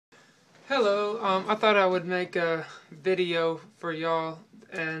Hello, I thought I would make a video for y'all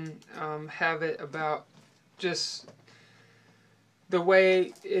and have it about just the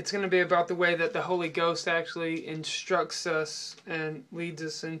way, it's going to be about the way that the Holy Ghost actually instructs us and leads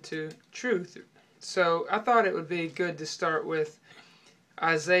us into truth. So I thought it would be good to start with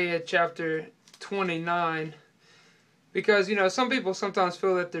Isaiah chapter 29 because, you know, some people sometimes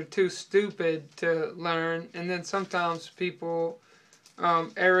feel that they're too stupid to learn, and then sometimes people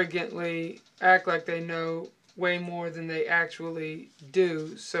arrogantly act like they know way more than they actually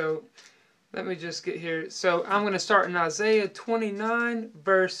do. So let me just get here. So I'm going to start in Isaiah 29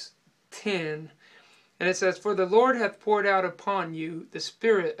 verse 10. And it says, "For the Lord hath poured out upon you the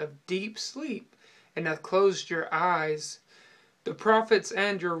spirit of deep sleep, and hath closed your eyes. The prophets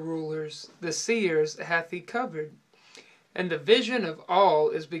and your rulers, the seers, hath he covered. And the vision of all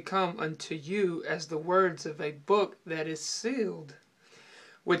is become unto you as the words of a book that is sealed,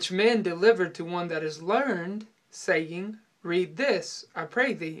 which men deliver to one that is learned, saying, Read this, I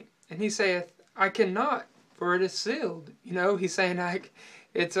pray thee. And he saith, I cannot, for it is sealed." You know, he's saying like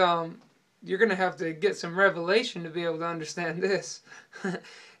it's you're gonna have to get some revelation to be able to understand this.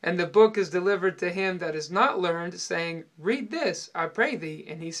 "And the book is delivered to him that is not learned, saying, Read this, I pray thee.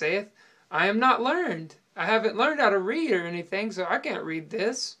 And he saith, I am not learned. I haven't learned how to read or anything, so I can't read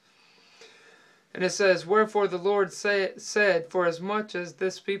this." And it says, "Wherefore the Lord said, For as much as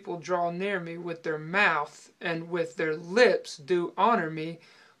this people draw near me with their mouth, and with their lips do honor me,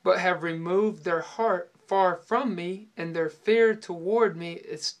 but have removed their heart far from me, and their fear toward me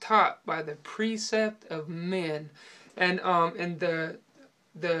is taught by the precept of men." And in the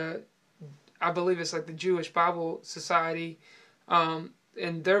I believe it's like the Jewish Bible Society,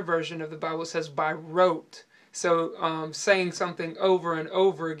 in their version of the Bible, it says by rote. So saying something over and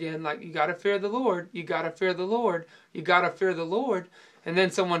over again, like, you got to fear the Lord, you got to fear the Lord, you got to fear the Lord. And then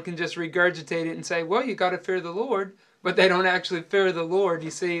someone can just regurgitate it and say, well, you got to fear the Lord, but they don't actually fear the Lord,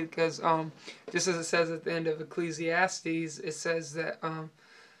 you see, because just as it says at the end of Ecclesiastes, it says that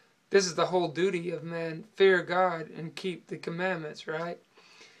this is the whole duty of man, fear God and keep the commandments, right?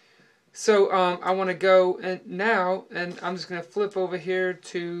 So I want to go now, and I'm just going to flip over here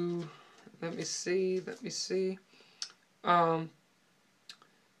to, let me see. I'll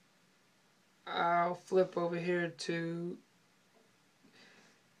flip over here to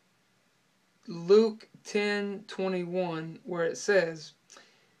Luke 10:21, where it says,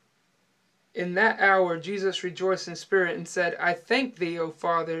 "In that hour Jesus rejoiced in spirit and said, I thank thee, O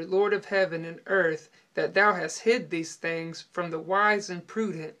Father, Lord of heaven and earth, that thou hast hid these things from the wise and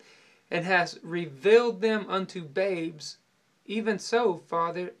prudent, and hast revealed them unto babes. Even so,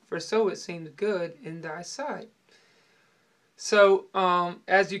 Father, for so it seemed good in thy sight." So,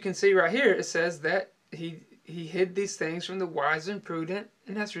 as you can see right here, it says that he hid these things from the wise and prudent,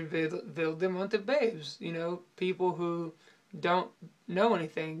 and has revealed them unto babes. You know, people who don't know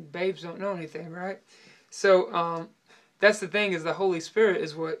anything. Babes don't know anything, right? So, that's the thing, is the Holy Spirit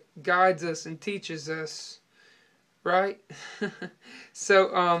is what guides us and teaches us, right?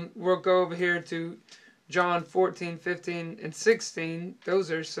 So we'll go over here to John 14, 15, and 16.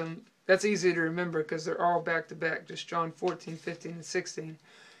 Those are some, that's easy to remember because they're all back to back, just John 14, 15, and 16.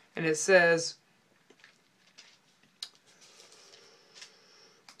 And it says,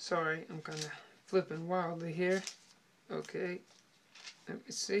 sorry, I'm kind of flipping wildly here. Okay, let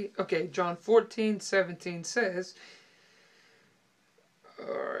me see. Okay, John 14, 17 says,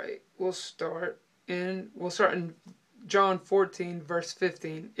 alright, we'll start in John 14, verse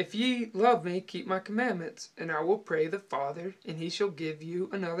 15. "If ye love me, keep my commandments, and I will pray the Father, and he shall give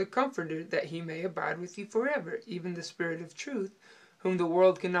you another Comforter, that he may abide with you forever, even the Spirit of truth, whom the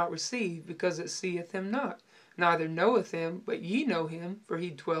world cannot receive, because it seeth him not, neither knoweth him, but ye know him, for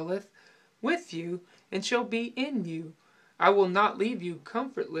he dwelleth with you, and shall be in you. I will not leave you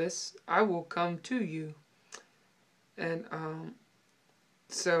comfortless, I will come to you." And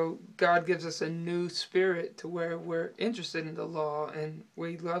so God gives us a new spirit to where we're interested in the law, and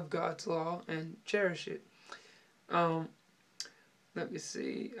we love God's law and cherish it. Let me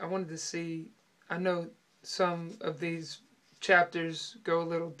see. I wanted to see, I know some of these chapters go a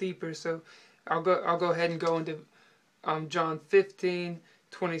little deeper, so I'll go ahead and go into John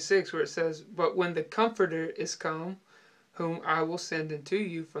 15:26, where it says, "But when the Comforter is come, whom I will send unto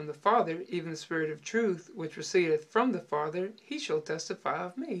you from the Father, even the Spirit of truth, which proceedeth from the Father, he shall testify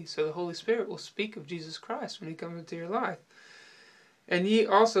of me." So the Holy Spirit will speak of Jesus Christ when he comes into your life. "And ye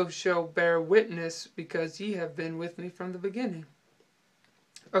also shall bear witness, because ye have been with me from the beginning."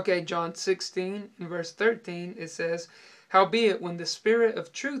 Okay, John 16 and verse 13, it says, "Howbeit, when the Spirit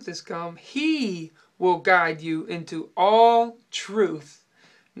of truth is come, he will guide you into all truth."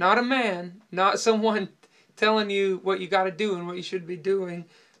 Not a man, not someone telling you what you got to do and what you should be doing,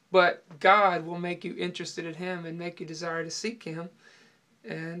 but God will make you interested in Him and make you desire to seek Him,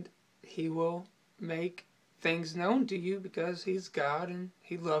 and He will make things known to you because He's God and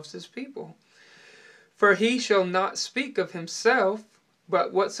He loves His people. For He shall not speak of Himself,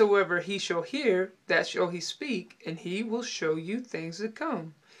 but whatsoever He shall hear, that shall He speak, and He will show you things to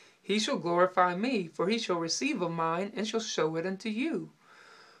come. He shall glorify me, for He shall receive of mine, and shall show it unto you.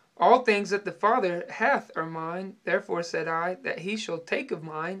 All things that the Father hath are mine, therefore said I, that He shall take of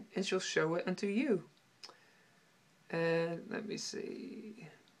mine, and shall show it unto you. And let me see.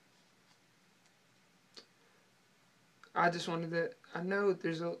 I just wanted to, I know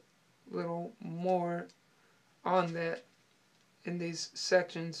there's a little more on that in these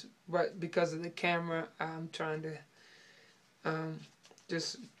sections, but because of the camera, I'm trying to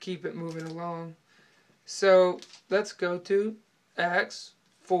just keep it moving along. So let's go to Acts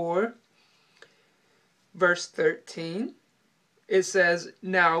 4, verse 13. It says,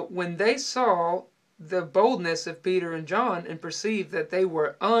 Now when they saw the boldness of Peter and John, and perceived that they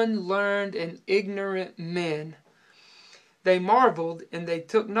were unlearned and ignorant men, they marveled, and they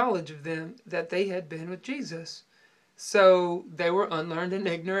took knowledge of them that they had been with Jesus. So they were unlearned and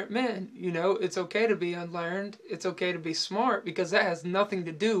ignorant men. You know, it's okay to be unlearned. It's okay to be smart, because that has nothing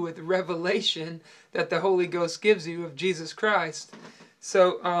to do with revelation that the Holy Ghost gives you of Jesus Christ.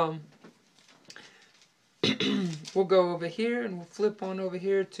 So we'll go over here and we'll flip on over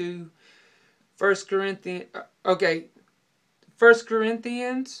here to 1 Corinthians. Okay, 1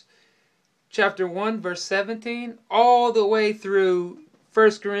 Corinthians chapter 1 verse 17 all the way through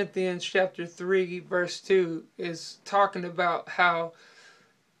 1 Corinthians chapter 3 verse 2 is talking about how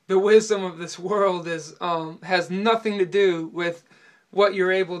the wisdom of this world is has nothing to do with what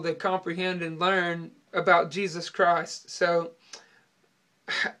you're able to comprehend and learn about Jesus Christ. So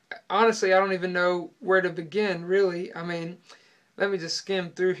honestly, I don't even know where to begin, really. I mean, let me just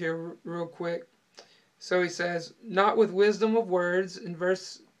skim through here real quick. So he says, not with wisdom of words in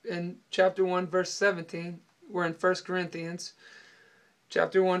chapter 1 verse 17. We're in 1 Corinthians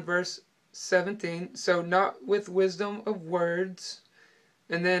chapter 1 verse 17. So not with wisdom of words.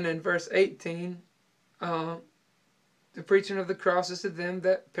 And then in verse 18, the preaching of the cross is to them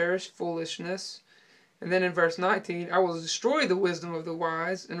that perish foolishness. And then in verse 19, I will destroy the wisdom of the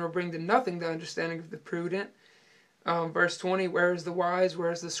wise, and will bring to nothing the understanding of the prudent. Verse 20, where is the wise?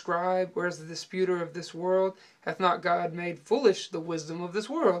 Where is the scribe? Where is the disputer of this world? Hath not God made foolish the wisdom of this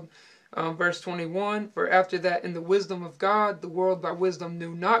world? Verse 21, for after that in the wisdom of God, the world by wisdom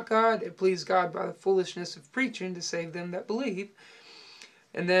knew not God. It pleased God by the foolishness of preaching to save them that believe.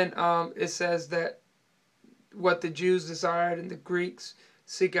 And then it says that what the Jews desired and the Greeks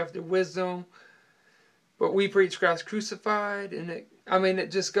seek after wisdom. But we preach Christ crucified, and it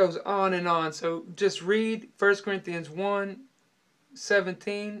just goes on and on. So just read 1 Corinthians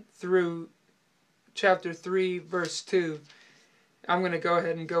 1:17 through chapter 3, verse 2. I'm going to go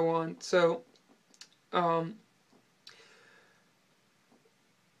ahead and go on. So,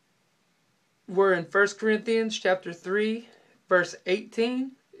 we're in 1 Corinthians chapter 3, verse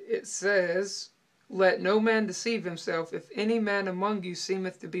 18. It says, let no man deceive himself. If any man among you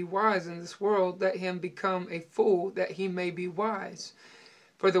seemeth to be wise in this world, let him become a fool, that he may be wise.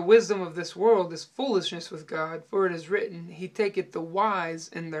 For the wisdom of this world is foolishness with God. For it is written, He taketh the wise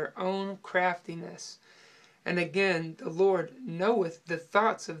in their own craftiness. And again, the Lord knoweth the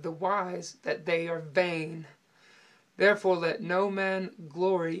thoughts of the wise, that they are vain. Therefore let no man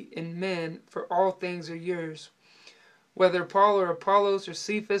glory in men, for all things are yours. Whether Paul or Apollos or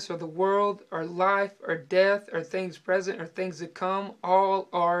Cephas or the world or life or death or things present or things to come, all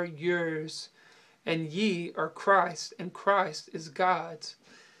are yours. And ye are Christ, and Christ is God's.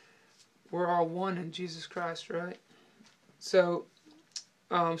 We're all one in Jesus Christ, right? So,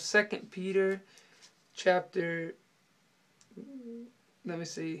 2 Peter chapter, let me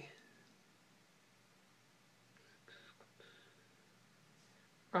see.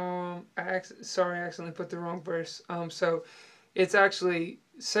 I accidentally put the wrong verse. So it's actually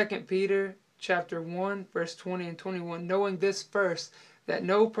 2 Peter chapter 1 verse 20 and 21. Knowing this first, that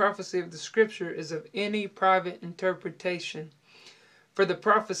no prophecy of the Scripture is of any private interpretation. For the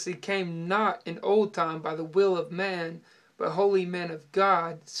prophecy came not in old time by the will of man, but holy men of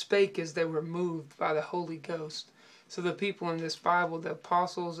God spake as they were moved by the Holy Ghost. So the people in this Bible, the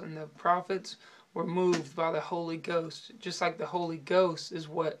apostles and the prophets, were moved by the Holy Ghost. Just like the Holy Ghost is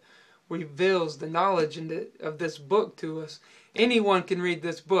what reveals the knowledge of this book to us. Anyone can read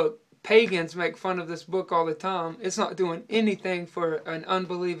this book. Pagans make fun of this book all the time. It's not doing anything for an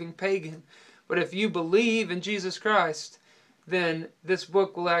unbelieving pagan. But if you believe in Jesus Christ, then this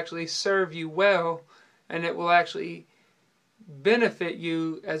book will actually serve you well, and it will actually benefit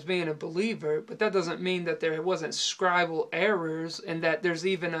you as being a believer. But that doesn't mean that there wasn't scribal errors and that there's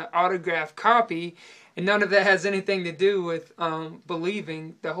even an autographed copy, and none of that has anything to do with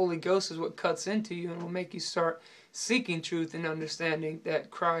believing. The Holy Ghost is what cuts into you and will make you start seeking truth and understanding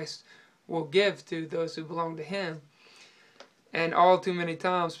that Christ will give to those who belong to Him. And all too many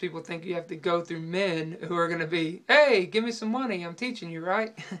times people think you have to go through men who are going to be, hey, give me some money, I'm teaching you,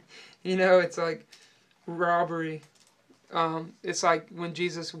 right? You know, it's like robbery. It's like when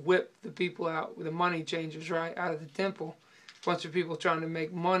Jesus whipped the people out, the money changers, right, out of the temple. A bunch of people trying to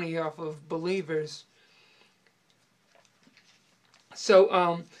make money off of believers.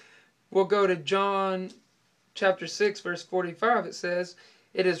 So we'll go to John chapter 6, verse 45. It says,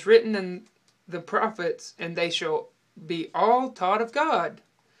 "It is written in the prophets, and they shall be all taught of God.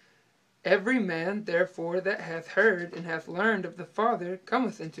 Every man, therefore, that hath heard and hath learned of the Father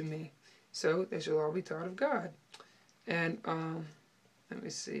cometh unto me. So they shall all be taught of God." And let me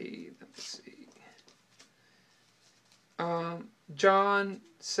see. John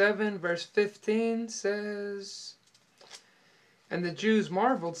 7, verse 15 says, "And the Jews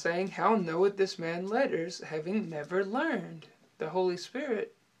marveled, saying, How knoweth this man letters, having never learned?" The Holy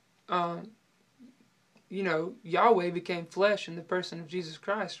Spirit, you know, Yahweh became flesh in the person of Jesus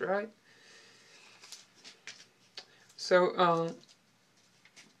Christ, right? So,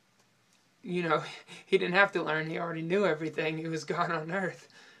 you know, He didn't have to learn. He already knew everything. He was God on earth.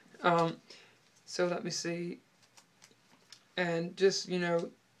 So let me see. And just, you know,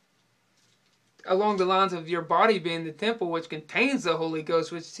 along the lines of your body being the temple, which contains the Holy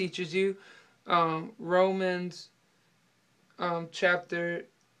Ghost, which teaches you Romans chapter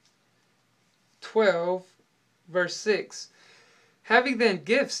 12, verse 6. "Having then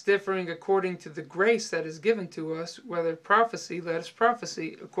gifts differing according to the grace that is given to us, whether prophecy, let us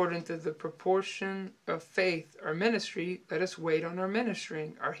prophesy according to the proportion of faith, or ministry, let us wait on our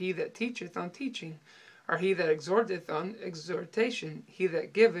ministering, or he that teacheth on teaching, or he that exhorteth on exhortation, he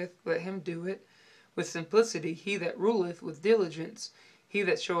that giveth, let him do it with simplicity, he that ruleth with diligence, he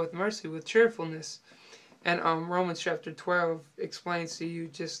that showeth mercy with cheerfulness." And Romans chapter 12 explains to you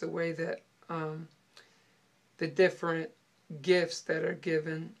just the way that the different gifts that are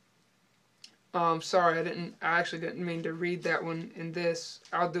given. Sorry, I actually didn't mean to read that one in this.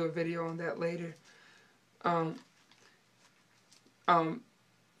 I'll do a video on that later. 1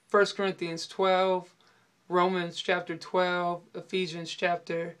 Corinthians 12, Romans chapter 12, Ephesians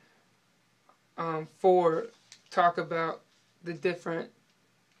chapter 4 talk about the different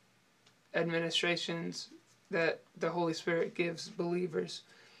administrations that the Holy Spirit gives believers.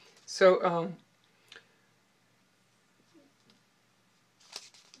 So,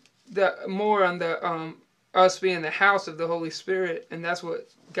 the more on the us being the house of the Holy Spirit, and that's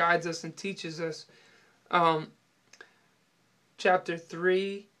what guides us and teaches us. Chapter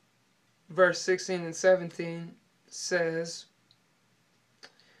 3, verse 16 and 17 says,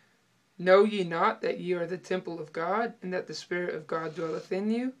 "Know ye not that ye are the temple of God, and that the Spirit of God dwelleth in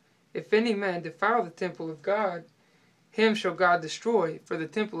you? If any man defile the temple of God, him shall God destroy, for the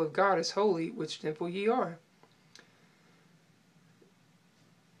temple of God is holy, which temple ye are."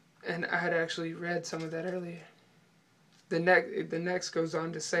 And I had actually read some of that earlier. The next goes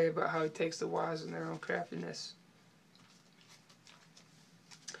on to say about how He takes the wise in their own craftiness.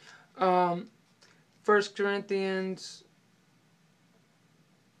 1 Corinthians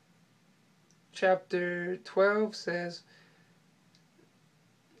chapter 12 says,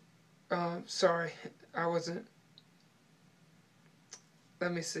 sorry, I wasn't,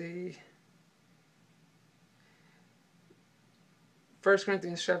 let me see. 1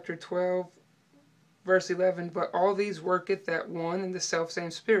 Corinthians chapter 12, verse 11, "But all these worketh that one and the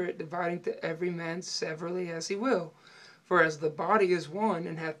selfsame Spirit, dividing to every man severally as He will. For as the body is one,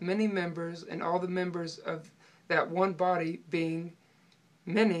 and hath many members, and all the members of that one body, being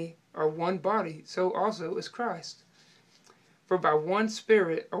many, are one body, so also is Christ. For by one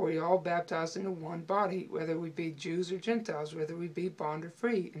Spirit are we all baptized into one body, whether we be Jews or Gentiles, whether we be bond or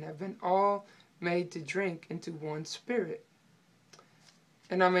free, and have been all made to drink into one Spirit."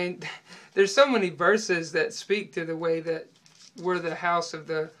 And I mean, there's so many verses that speak to the way that we're the house of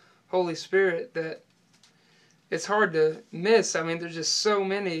the Holy Spirit that it's hard to miss. I mean, there's just so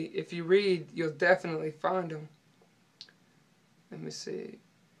many. If you read, you'll definitely find them. Let me see.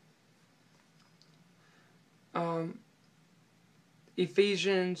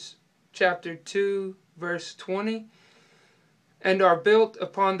 Ephesians chapter 2, verse 20. and are built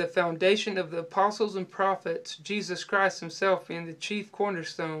upon the foundation of the apostles and prophets, Jesus Christ himself being the chief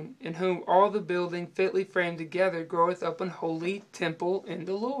cornerstone, in whom all the building fitly framed together groweth up an holy temple in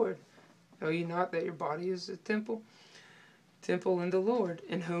the Lord. Know ye not that your body is a temple in the Lord,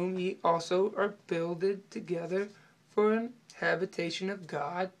 in whom ye also are builded together for an habitation of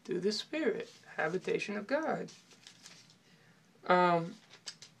God through the Spirit. Habitation of God. Let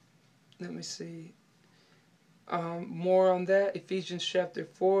me see. More on that. Ephesians chapter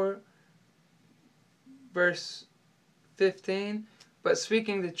 4, verse 15. But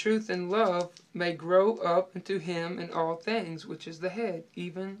speaking the truth in love may grow up into him in all things, which is the head,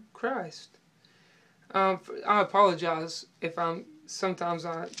 even Christ. I apologize if sometimes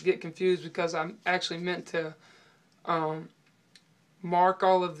I get confused, because I'm actually meant to mark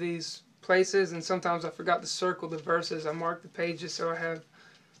all of these places, and sometimes I forgot to circle the verses. I marked the pages, so I have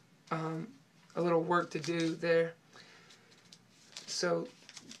a little work to do there. So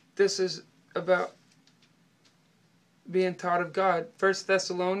this is about being taught of God. 1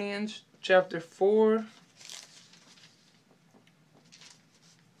 Thessalonians chapter 4.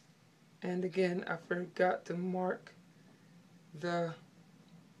 And again, I forgot to mark the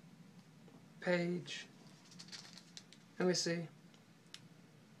page. Let me see.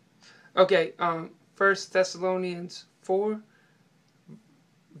 Okay, 1 Thessalonians 4,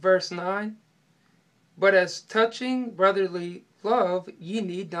 verse 9. But as touching brotherly love, ye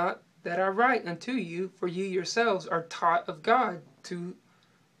need not that I write unto you, for ye yourselves are taught of God to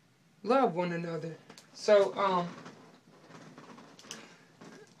love one another. So,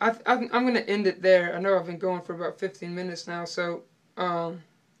 I'm going to end it there. I know I've been going for about 15 minutes now, so,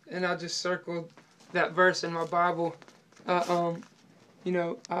 and I just circled that verse in my Bible. You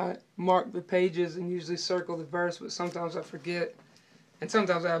know, I mark the pages and usually circle the verse, but sometimes I forget. And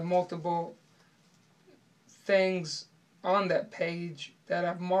sometimes I have multiple things on that page that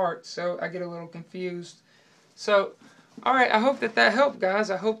I've marked, so I get a little confused. So, alright, I hope that helped, guys.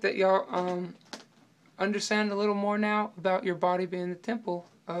 I hope that y'all understand a little more now about your body being the temple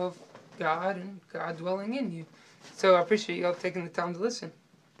of God and God dwelling in you. So I appreciate y'all taking the time to listen.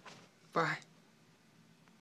 Bye.